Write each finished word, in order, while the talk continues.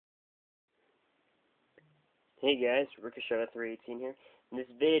Hey guys, Ricochet318 here. And this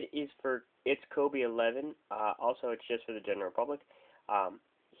vid is for Itzkobe11. Also, it's just for the general public.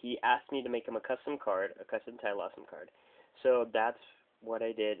 He asked me to make him a custom card, a custom Ty Lawson card. So that's what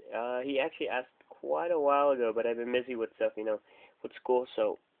I did. He actually asked quite a while ago, but I've been busy with stuff, with school.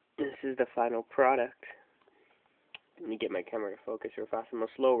 So this is the final product. Let me get my camera to focus real fast. I'm a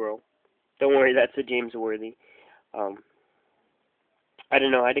slow roll. Don't worry, that's a James Worthy. I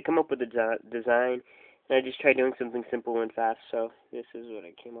don't know. I had to come up with a design. And I just tried doing something simple and fast, so this is what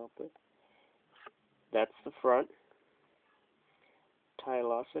I came up with. That's the front. Ty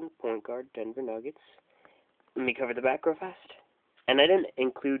Lawson, point guard, Denver Nuggets. Let me cover the back real fast. And I didn't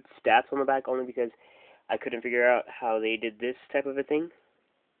include stats on the back only because I couldn't figure out how they did this type of a thing.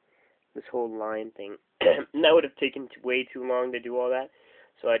 This whole line thing. And that would have taken way too long to do all that,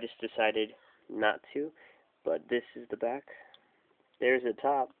 so I just decided not to. But this is the back. There's the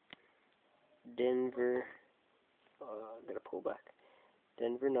top. Denver, I'm going to pull back.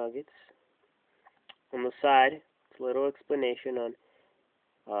 Denver Nuggets. On the side, it's a little explanation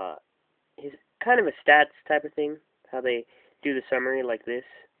on his kind of a stats type of thing, how they do the summary like this.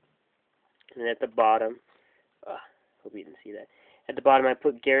 And at the bottom, hope you didn't see that. At the bottom, I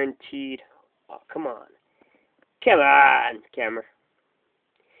put guaranteed. Oh, come on. Come on, camera.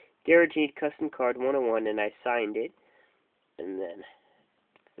 Guaranteed custom card 101, and I signed it. And then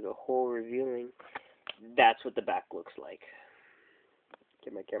for the whole revealing, that's what the back looks like.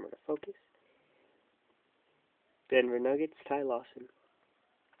 Get my camera to focus. Denver Nuggets, Ty Lawson.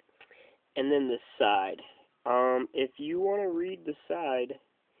 And then the side. If you want to read the side,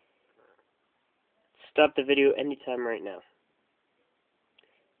 stop the video anytime right now.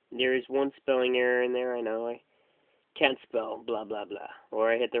 There is one spelling error in there, I know. I can't spell, blah, blah, blah.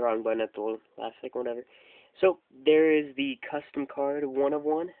 Or I hit the wrong button at the last second, whatever. So, there is the custom card, 1 of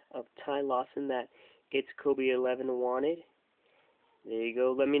 1, of Ty Lawson that Itzkobe11 wanted. There you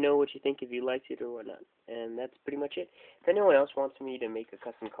go. Let me know what you think, if you liked it or whatnot. And that's pretty much it. If anyone else wants me to make a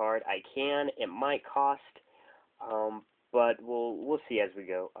custom card, I can. It might cost, but we'll see as we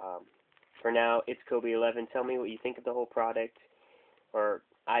go. For now, Itzkobe11, tell me what you think of the whole product, or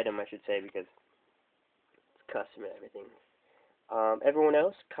item, I should say, because it's custom and everything. Everyone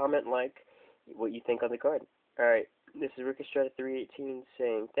else, comment, like, what you think on the card. Alright, this is Ricochet318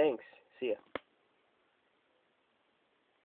 saying thanks. See ya.